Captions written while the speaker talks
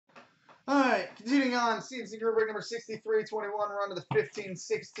All right, continuing on, CNC Group break number 6321. We're on to the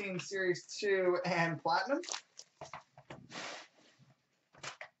 1516 Series 2 and Platinum.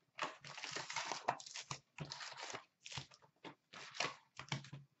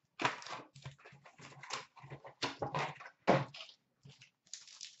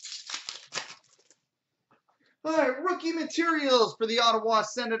 All right, rookie materials for the Ottawa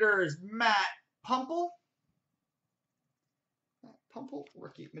Senators, Matt Pumple.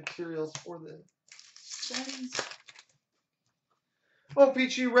 Rookie materials for the Sens.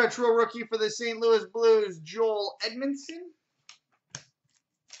 OPC Retro rookie for the St. Louis Blues, Joel Edmondson.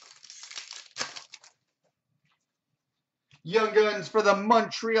 Young Guns for the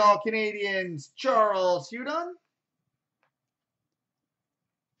Montreal Canadiens, Charles Hudon.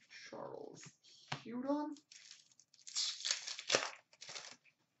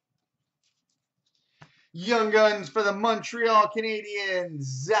 Young Guns for the Montreal Canadiens,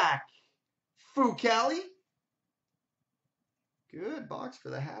 Zach Fucale. Good box for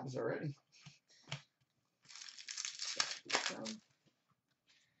the Habs already.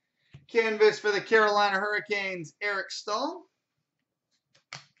 Canvas for the Carolina Hurricanes, Eric Stahl.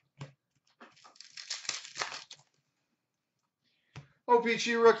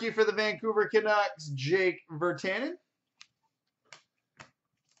 OPC rookie for the Vancouver Canucks, Jake Virtanen.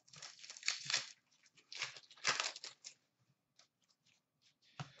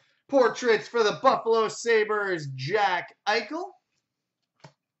 Portraits for the Buffalo Sabres, Jack Eichel.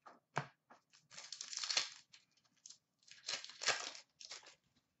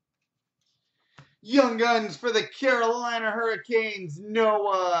 Young Guns for the Carolina Hurricanes,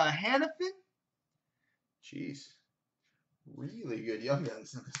 Noah Hanifin. Jeez. Really good Young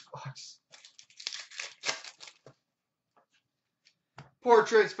Guns in this box.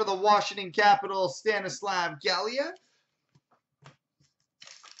 Portraits for the Washington Capitals, Stanislav Galiev.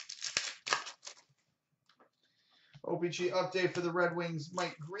 OPG update for the Red Wings,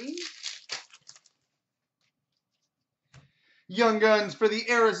 Mike Green. Young Guns for the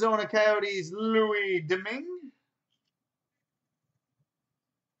Arizona Coyotes, Louis Domingue.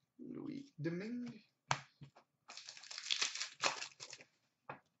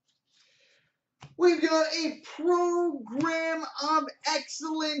 We've got a Program of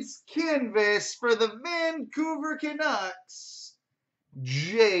Excellence canvas for the Vancouver Canucks,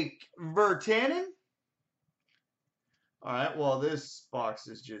 Jake Virtanen. All right, well, this box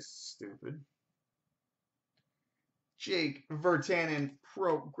is just stupid. Jake Virtanen,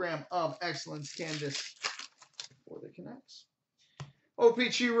 Program of Excellence canvas for the Canucks.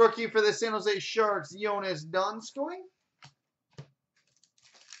 OPC rookie for the San Jose Sharks, Jonas Donskoy.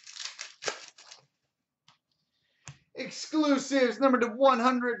 Exclusives number to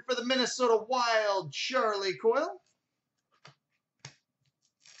 100 for the Minnesota Wild, Charlie Coyle.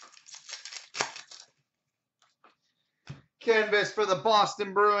 Canvas for the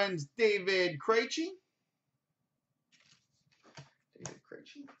Boston Bruins, David Krejci.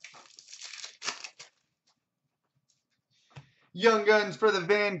 Young Guns for the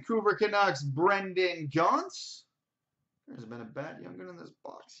Vancouver Canucks, Brendan Gaunce. There hasn't been a bad Young Gun in this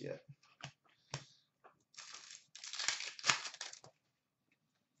box yet.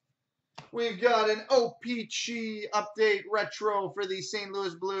 We've got an OPC update retro for the St.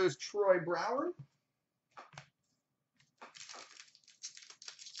 Louis Blues, Troy Brouwer.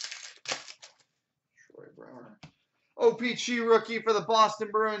 OPC rookie for the Boston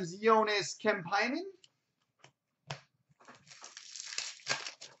Bruins, Jonas Kemppainen.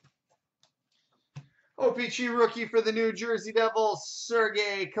 OPC rookie for the New Jersey Devils,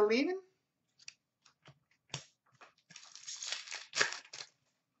 Sergei Kalinin.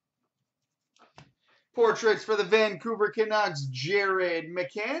 Portraits for the Vancouver Canucks, Jared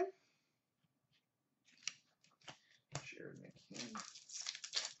McCann.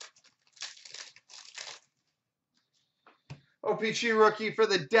 OPC rookie for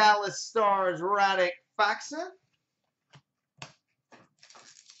the Dallas Stars, Radek Faksa.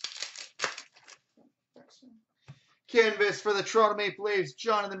 Canvas for the Toronto Maple Leafs,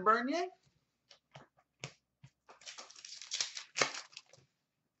 Jonathan Bernier.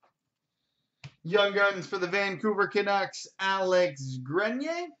 Young Guns for the Vancouver Canucks, Alex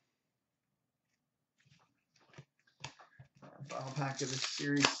Grenier. Final pack of the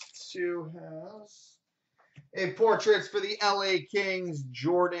Series 2 has a Portraits for the LA Kings,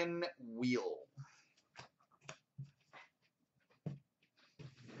 Jordan Wheel.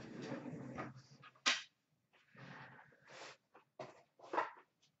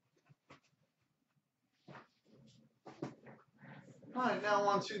 All right, now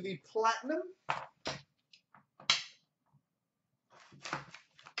on to the Platinum.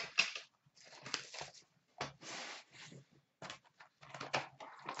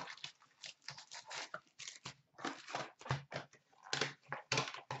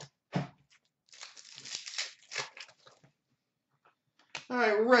 All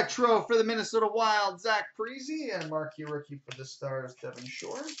right, retro for the Minnesota Wild, Zach Parise, and marquee rookie for the Stars, Devin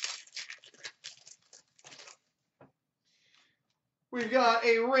Shore. We've got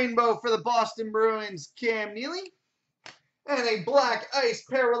a rainbow for the Boston Bruins, Cam Neely. And a black ice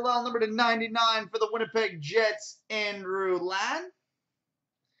parallel number /99 for the Winnipeg Jets, Andrew Ladd.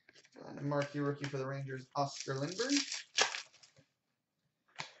 And a marquee rookie for the Rangers, Oscar Lindbergh.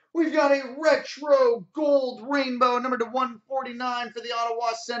 We've got a retro gold rainbow number /149 for the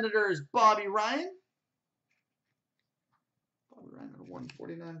Ottawa Senators, Bobby Ryan. Bobby Ryan at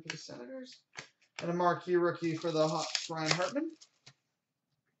 /149 for the Senators. And a marquee rookie for the Hawks, Ryan Hartman.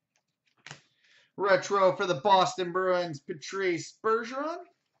 Retro for the Boston Bruins, Patrice Bergeron.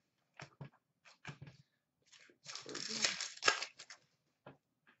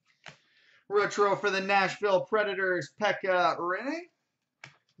 Retro for the Nashville Predators, Pekka Rinne.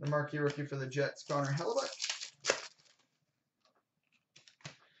 The marquee rookie for the Jets, Connor Hellebuyck.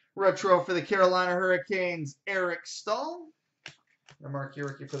 Retro for the Carolina Hurricanes, Eric Stahl. The marquee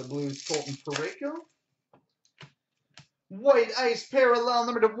rookie for the Blues, Colton Parayko. White ice parallel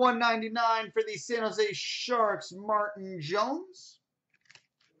number /199 for the San Jose Sharks, Martin Jones.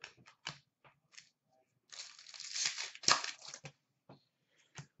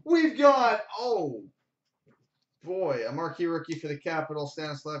 We've got, oh boy, a marquee rookie for the Capitals,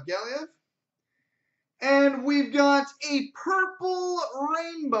 Stanislav Galiev. And we've got a purple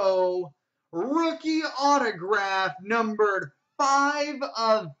rainbow rookie autograph numbered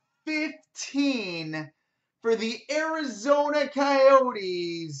 5/15 for the Arizona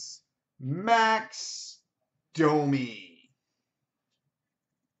Coyotes, Max Domi.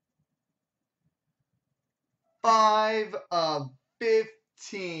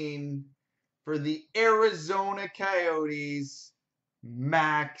 5/15 for the Arizona Coyotes,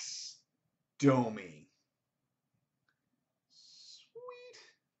 Max Domi. Sweet.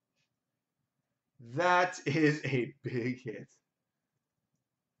 That is a big hit.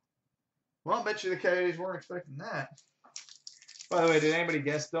 Well, I bet you the Coyotes weren't expecting that. By the way, did anybody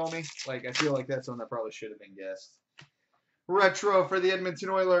guess Domi? Like, I feel like that's one that probably should have been guessed. Retro for the Edmonton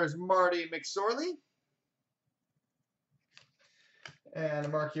Oilers, Marty McSorley. And a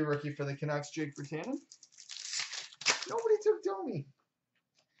marquee rookie for the Canucks, Jake Virtanen. Nobody took Domi.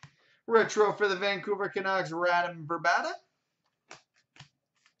 Retro for the Vancouver Canucks, Radim Verbata.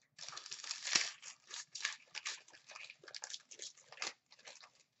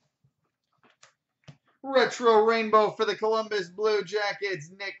 Retro rainbow for the Columbus Blue Jackets,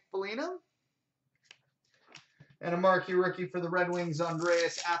 Nick Foligno. And a marquee rookie for the Red Wings,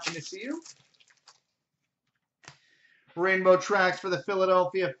 Andreas Athanasiou. Rainbow tracks for the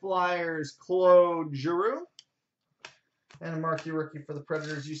Philadelphia Flyers, Claude Giroux. And a marquee rookie for the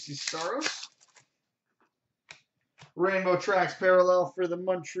Predators, UC Saros. Rainbow tracks parallel for the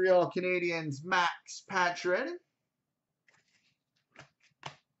Montreal Canadiens, Max Pacioretty.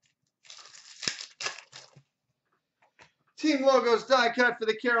 Team logos die cut for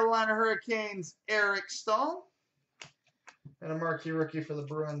the Carolina Hurricanes, Eric Stahl. And a marquee rookie for the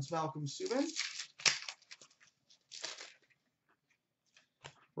Bruins, Malcolm Subban.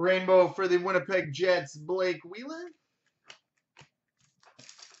 Rainbow for the Winnipeg Jets, Blake Wheeler.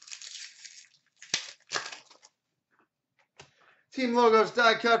 Team logos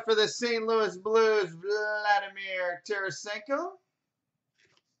die cut for the St. Louis Blues, Vladimir Tarasenko.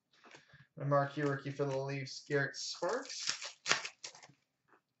 A marquee rookie for the Leafs, Garrett Sparks.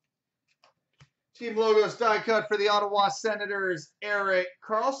 Team logos die cut for the Ottawa Senators, Erik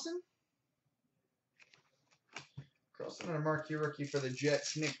Karlsson. And a marquee rookie for the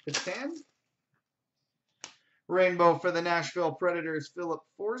Jets, Nick Petan. Rainbow for the Nashville Predators, Philip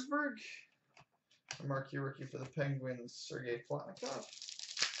Forsberg. A marquee rookie for the Penguins, Sergei Plotnikov.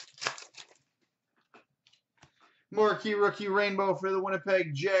 Marquee rookie rainbow for the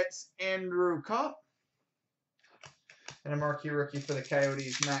Winnipeg Jets, Andrew Kopp. And a marquee rookie for the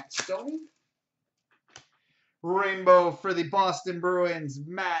Coyotes, Max Domi. Rainbow for the Boston Bruins,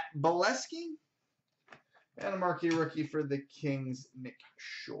 Matt Bolesky. And a marquee rookie for the Kings, Nick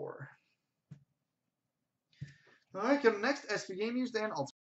Shore. All right, coming next, SP Game Used and Ultimate.